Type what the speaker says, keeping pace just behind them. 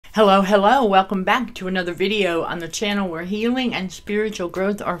Hello, welcome back to another video on the channel where healing and spiritual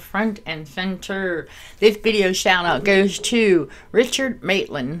growth are front and center. This video shout out goes to Richard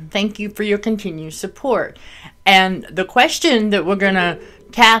Maitland. Thank you for your continued support. And the question that we're going to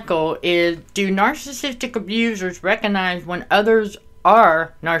tackle is, do narcissistic abusers recognize when others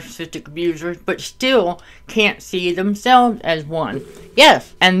are narcissistic abusers but still can't see themselves as one?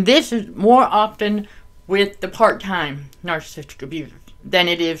 Yes, and this is more often with the part-time narcissistic abusers than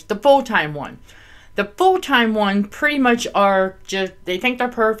it is the full-time one. The full-time one pretty much are just, they think they're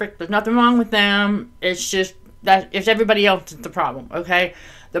perfect, there's nothing wrong with them, it's just that it's everybody else that's the problem, okay?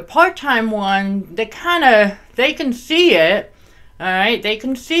 The part-time one, they can see it, alright? They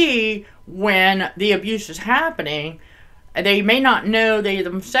can see when the abuse is happening. They may not know they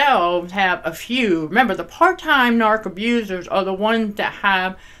themselves have a few. Remember, the part-time narc abusers are the ones that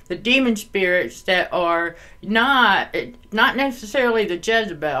have the demon spirits that are not necessarily the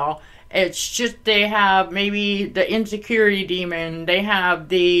Jezebel. It's just they have maybe the insecurity demon, they have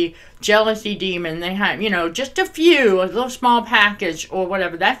the jealousy demon, they have, you know, just a few, a little small package or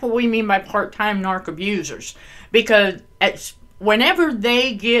whatever. That's what we mean by part-time narc abusers. Because whenever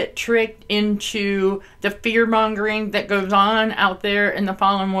they get tricked into the fear-mongering that goes on out there in the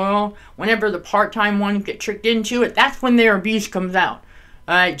fallen world, whenever the part-time ones get tricked into it, that's when their abuse comes out.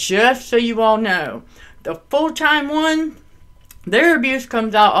 Alright, just so you all know. The full-time one, their abuse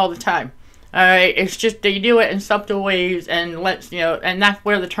comes out all the time. Alright, it's just they do it in subtle ways, and and that's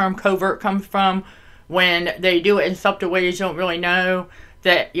where the term covert comes from. When they do it in subtle ways, you don't really know.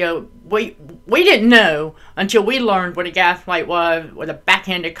 That, you know, we didn't know until we learned what a gaslight was, with a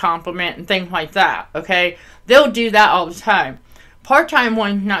backhanded compliment and things like that, okay? They'll do that all the time. Part-time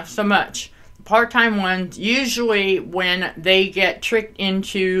ones, not so much. Part-time ones, usually when they get tricked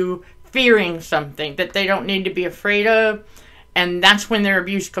into fearing something that they don't need to be afraid of, and that's when their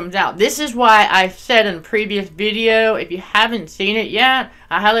abuse comes out. This is why I said in a previous video, if you haven't seen it yet,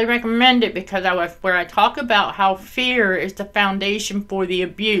 I highly recommend it, because where I talk about how fear is the foundation for the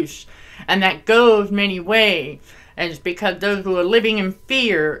abuse. And that goes many ways. And it's because those who are living in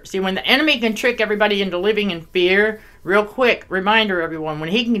fear, see, when the enemy can trick everybody into living in fear, real quick reminder everyone, when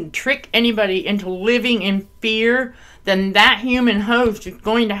he can trick anybody into living in fear, then that human host is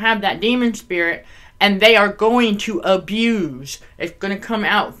going to have that demon spirit, and they are going to abuse. It's going to come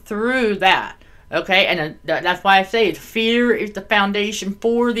out through that. Okay? And that's why I say fear is the foundation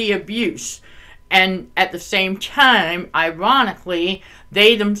for the abuse. And at the same time, ironically,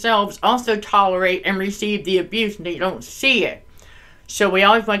 they themselves also tolerate and receive the abuse, and they don't see it. So we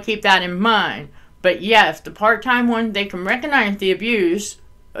always want to keep that in mind. But yes, the part-time one, they can recognize the abuse,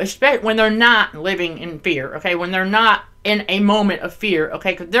 especially when they're not living in fear. Okay? When they're not in a moment of fear,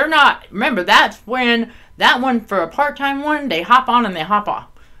 okay, because they're not, remember, that's when, that one for a part-time one, they hop on and they hop off,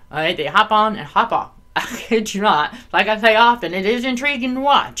 alright, they hop on and hop off. I kid you not, like I say often, it is intriguing to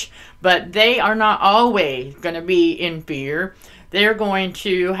watch, but they are not always going to be in fear. They're going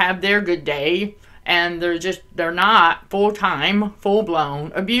to have their good day, and they're not full-time,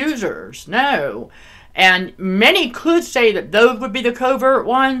 full-blown abusers, no. And many could say that those would be the covert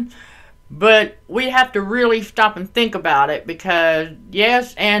one, but we have to really stop and think about it, because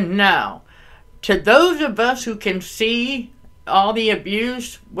yes and no. To those of us who can see all the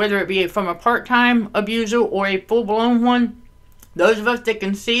abuse, whether it be from a part-time abuser or a full-blown one, those of us that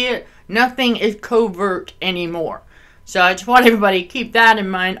can see it, nothing is covert anymore. So I just want everybody to keep that in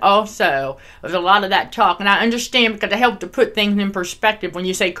mind also. There's a lot of that talk, and I understand, because it helps to put things in perspective when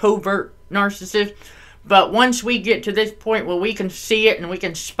you say covert narcissist. But once we get to this point where we can see it and we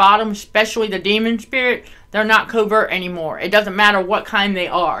can spot them, especially the demon spirit, they're not covert anymore. It doesn't matter what kind they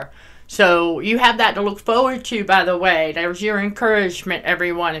are. So you have that to look forward to, by the way. There's your encouragement,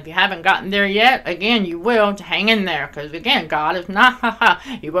 everyone. If you haven't gotten there yet, again, you will, to hang in there. Because, again, God is not,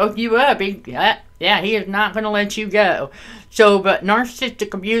 He woke you up. He is not going to let you go. So, but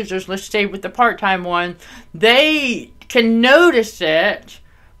narcissistic abusers, let's stay with the part-time one, they can notice it,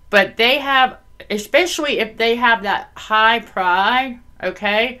 but they have, especially if they have that high pride,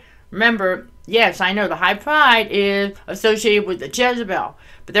 okay? Remember, yes, I know the high pride is associated with the Jezebel,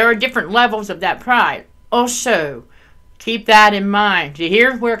 but there are different levels of that pride. Also, keep that in mind. See,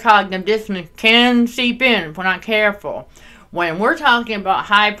 here's where cognitive dissonance can seep in if we're not careful. When we're talking about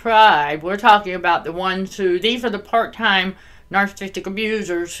high pride, we're talking about the ones who, these are the part-time narcissistic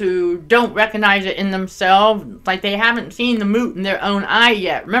abusers who don't recognize it in themselves, like they haven't seen the moot in their own eye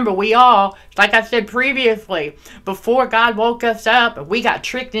yet. Remember, we all, like I said previously, before God woke us up, and we got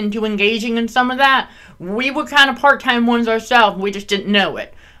tricked into engaging in some of that, we were kind of part-time ones ourselves, we just didn't know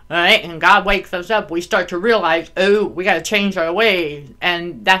it. Alright, and God wakes us up. We start to realize, oh, we got to change our ways.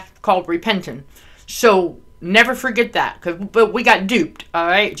 And that's called repentance. So, never forget that. But we got duped.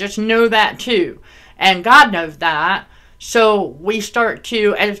 Alright, just know that too. And God knows that. So, we start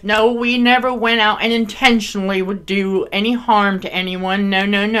to, as no, we never went out and intentionally would do any harm to anyone. No,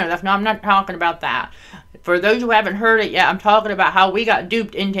 no, no. I'm not talking about that. For those who haven't heard it yet, I'm talking about how we got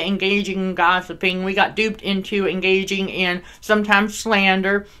duped into engaging in gossiping. We got duped into engaging in sometimes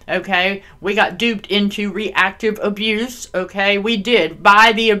slander, okay? We got duped into reactive abuse, okay? We did,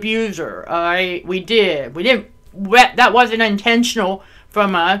 by the abuser, alright? We did. That wasn't intentional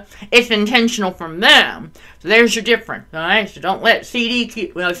from us. It's intentional from them. So there's your difference, alright? So don't let CD,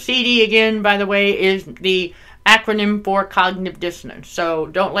 CD again, by the way, is the acronym for cognitive dissonance. So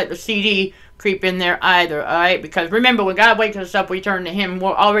don't let the CD creep in there either, alright? Because remember, when God wakes us up, we turn to Him.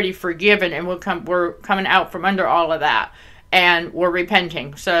 We're already forgiven, and we're coming out from under all of that, and we're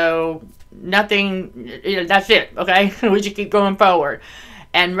repenting. So nothing, that's it, okay? We just keep going forward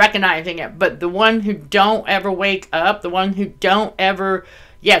and recognizing it. But the ones who don't ever wake up, the ones who don't ever,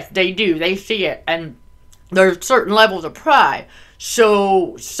 yes, they do. They see it, and there's certain levels of pride.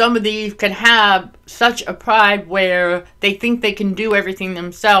 So some of these can have such a pride where they think they can do everything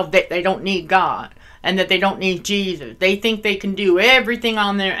themselves, that they don't need God, and that they don't need Jesus. They think they can do everything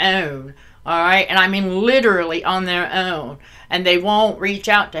on their own, alright? And I mean literally on their own. And they won't reach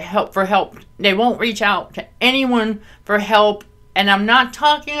out to help. They won't reach out to anyone for help. And I'm not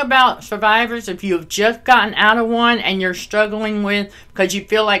talking about survivors. If you have just gotten out of one and you're struggling with, because you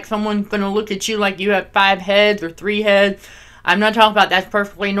feel like someone's going to look at you like you have 5 heads or 3 heads. I'm not talking about that's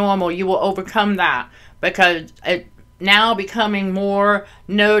perfectly normal. You will overcome that, because it's now becoming more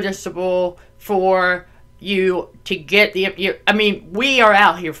noticeable for you to get I mean, we are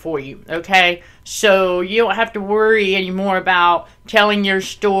out here for you, okay? So you don't have to worry anymore about telling your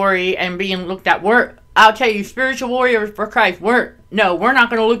story and being looked at. I'll tell you, spiritual warriors for Christ, we're not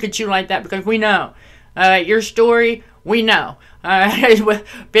going to look at you like that, because we know. Your story, we know. We've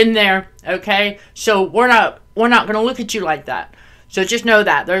been there, okay? So we're not going to look at you like that. So just know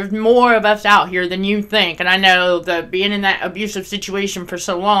that. There's more of us out here than you think. And I know that being in that abusive situation for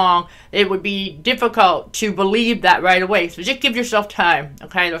so long, it would be difficult to believe that right away. So just give yourself time,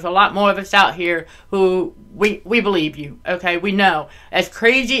 okay? There's a lot more of us out here who we believe you, okay? We know. As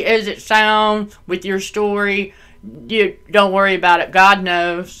crazy as it sounds with your story, you don't worry about it. God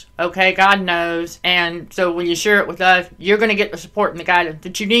knows, okay? God knows. And so when you share it with us, you're going to get the support and the guidance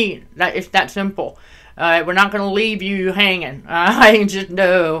that you need. It's that simple. We're not going to leave you hanging. I just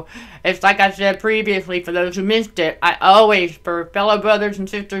know. It's like I said previously, for those who missed it, I always, for fellow brothers and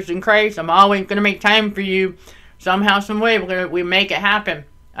sisters in Christ, I'm always going to make time for you. Somehow, some way, we make it happen.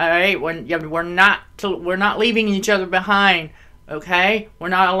 All right? We're not leaving each other behind. Okay? We're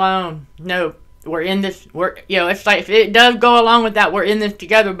not alone. No. We're in this, it's like, it does go along with that, we're in this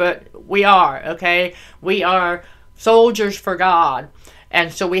together, but we are, okay? We are soldiers for God,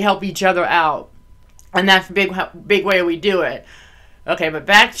 and so we help each other out, and that's a big way we do it. Okay, but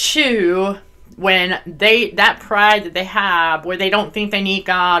back to when that pride that they have, where they don't think they need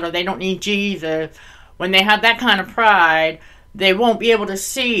God, or they don't need Jesus, when they have that kind of pride, they won't be able to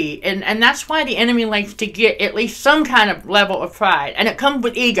see. And that's why the enemy likes to get at least some kind of level of pride. And it comes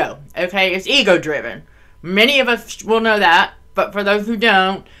with ego, okay? It's ego-driven. Many of us will know that, but for those who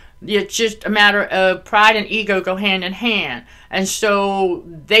don't, it's just a matter of pride and ego go hand in hand. And so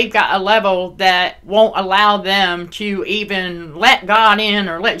they've got a level that won't allow them to even let God in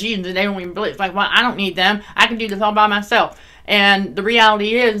or let Jesus in. They don't even believe. It's like, well, I don't need them. I can do this all by myself. And the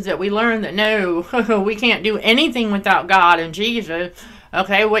reality is that we learn that no, we can't do anything without God and Jesus.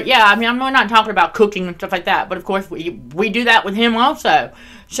 Okay, well, yeah, I mean, I'm not talking about cooking and stuff like that, but of course we do that with Him also.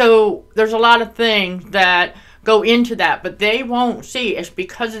 So there's a lot of things that go into that, but they won't see. It's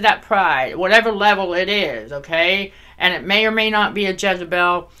because of that pride, whatever level it is, okay? And it may or may not be a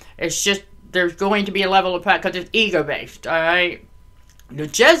Jezebel. It's just there's going to be a level of pride because it's ego-based, all right? The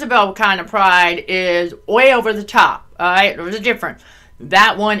Jezebel kind of pride is way over the top, alright? There's a difference.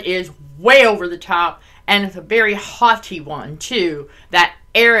 That one is way over the top, and it's a very haughty one, too. That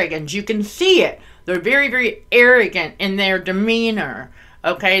arrogance, you can see it. They're very, very arrogant in their demeanor,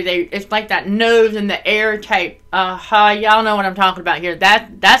 okay? It's like that nose in the air type. Y'all know what I'm talking about here.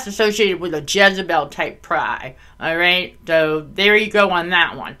 That's associated with a Jezebel type pride, alright? So, there you go on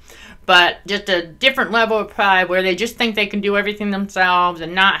that one. But just a different level of pride where they just think they can do everything themselves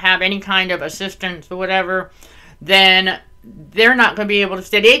and not have any kind of assistance or whatever, then they're not going to be able to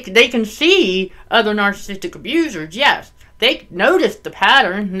stay. They can see other narcissistic abusers, yes. They notice the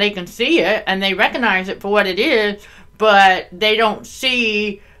pattern, and they can see it, and they recognize it for what it is, but they don't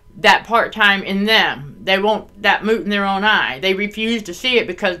see that part-time in them. They won't that moot in their own eye. They refuse to see it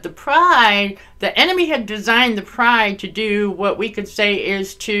because the pride, the enemy had designed the pride to do what we could say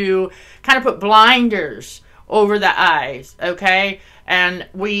is to kind of put blinders over the eyes, okay? And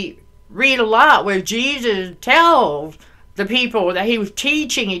we read a lot where Jesus tells the people that he was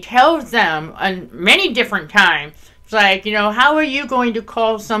teaching, he tells them on many different times, it's like, you know, how are you going to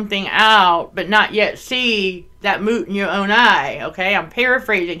call something out but not yet see that moot in your own eye? Okay, I'm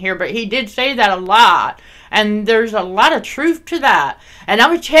paraphrasing here, but he did say that a lot. And there's a lot of truth to that. And I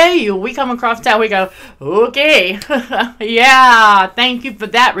would tell you, we come across that, we go, okay, yeah, thank you for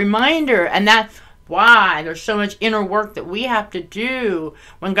that reminder. And that's why there's so much inner work that we have to do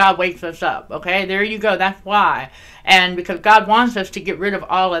when God wakes us up. Okay, there you go. That's why. And because God wants us to get rid of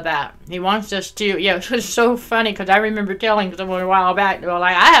all of that. He wants us to, yeah, it was so funny because I remember telling someone a while back, they were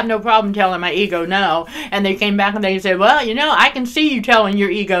like, I have no problem telling my ego no. And they came back and they said, well, you know, I can see you telling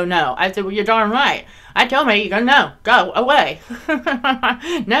your ego no. I said, well, you're darn right. I tell my ego, no, go away.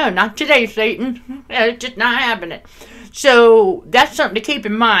 No, not today, Satan. It's just not happening. So that's something to keep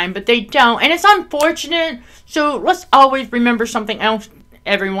in mind, but they don't. And it's unfortunate. So let's always remember something else,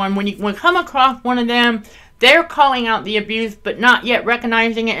 everyone. When you come across one of them, they're calling out the abuse, but not yet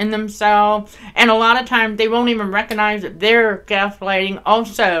recognizing it in themselves. And a lot of times they won't even recognize that they're gaslighting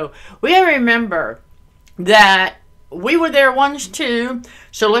also. We have to remember that we were there once too,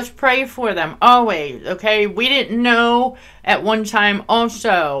 so let's pray for them always, okay? We didn't know at one time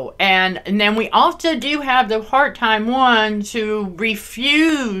also. And then we also do have the part-time ones who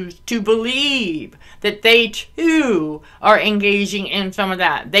refuse to believe that they too are engaging in some of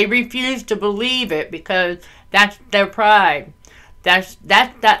that. They refuse to believe it because that's their pride. That's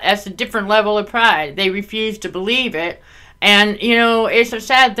a different level of pride. They refuse to believe it. And, you know, it's a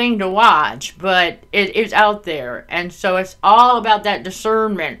sad thing to watch, but it is out there. And so it's all about that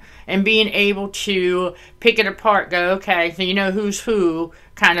discernment and being able to pick it apart, go, okay, so you know who's who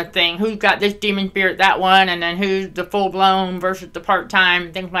kind of thing. Who's got this demon spirit, that one, and then who's the full-blown versus the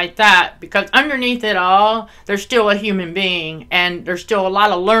part-time, things like that. Because underneath it all, there's still a human being, and there's still a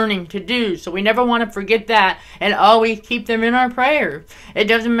lot of learning to do. So we never want to forget that and always keep them in our prayers. It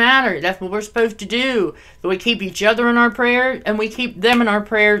doesn't matter. That's what we're supposed to do. So we keep each other in our prayers, and we keep them in our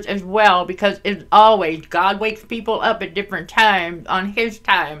prayers as well, because it's always, God wakes people up at different times on His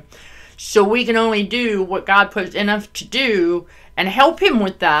time. So we can only do what God puts in us to do and help him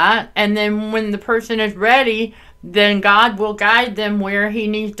with that. And then when the person is ready, then God will guide them where He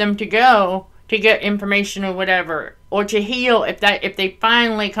needs them to go to get information or whatever. Or to heal if they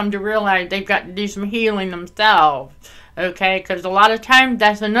finally come to realize they've got to do some healing themselves. Okay? Because a lot of times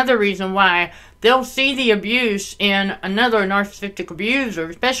that's another reason why they'll see the abuse in another narcissistic abuser,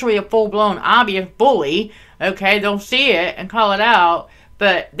 especially a full-blown obvious bully. Okay? They'll see it and call it out,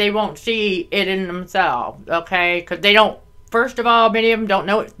 but they won't see it in themselves. Okay? Because they don't, first of all, many of them don't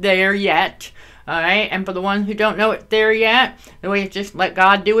know it's there yet. Alright? And for the ones who don't know it's there yet, they'll just let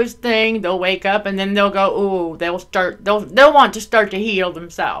God do His thing. They'll wake up and then they'll go, ooh, they'll want to start to heal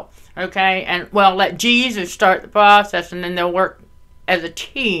themselves. Okay? And, well, let Jesus start the process, and then they'll work as a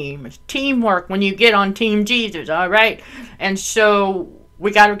team. It's teamwork when you get on Team Jesus. Alright? And so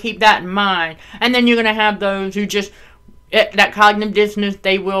we got to keep that in mind. And then you're going to have those who just, that cognitive dissonance,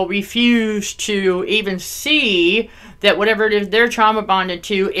 they will refuse to even see that whatever it is they're trauma bonded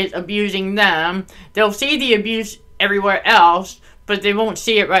to is abusing them. They'll see the abuse everywhere else, but they won't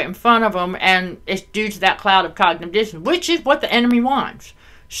see it right in front of them, and it's due to that cloud of cognitive dissonance, which is what the enemy wants.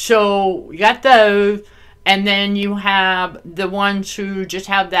 So you got those, and then you have the ones who just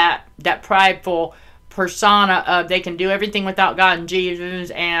have that prideful persona of they can do everything without God and Jesus,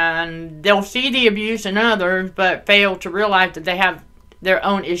 and they'll see the abuse in others but fail to realize that they have their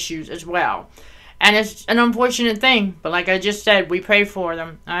own issues as well. And it's an unfortunate thing, but like I just said, we pray for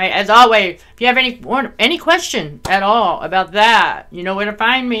them. Alright, as always, if you have any question at all about that, you know where to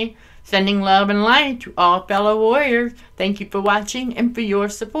find me. Sending love and light to all fellow warriors. Thank you for watching and for your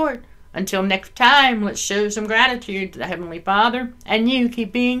support. Until next time, let's show some gratitude to the Heavenly Father, and you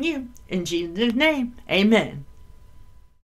keep being you. In Jesus' name, amen.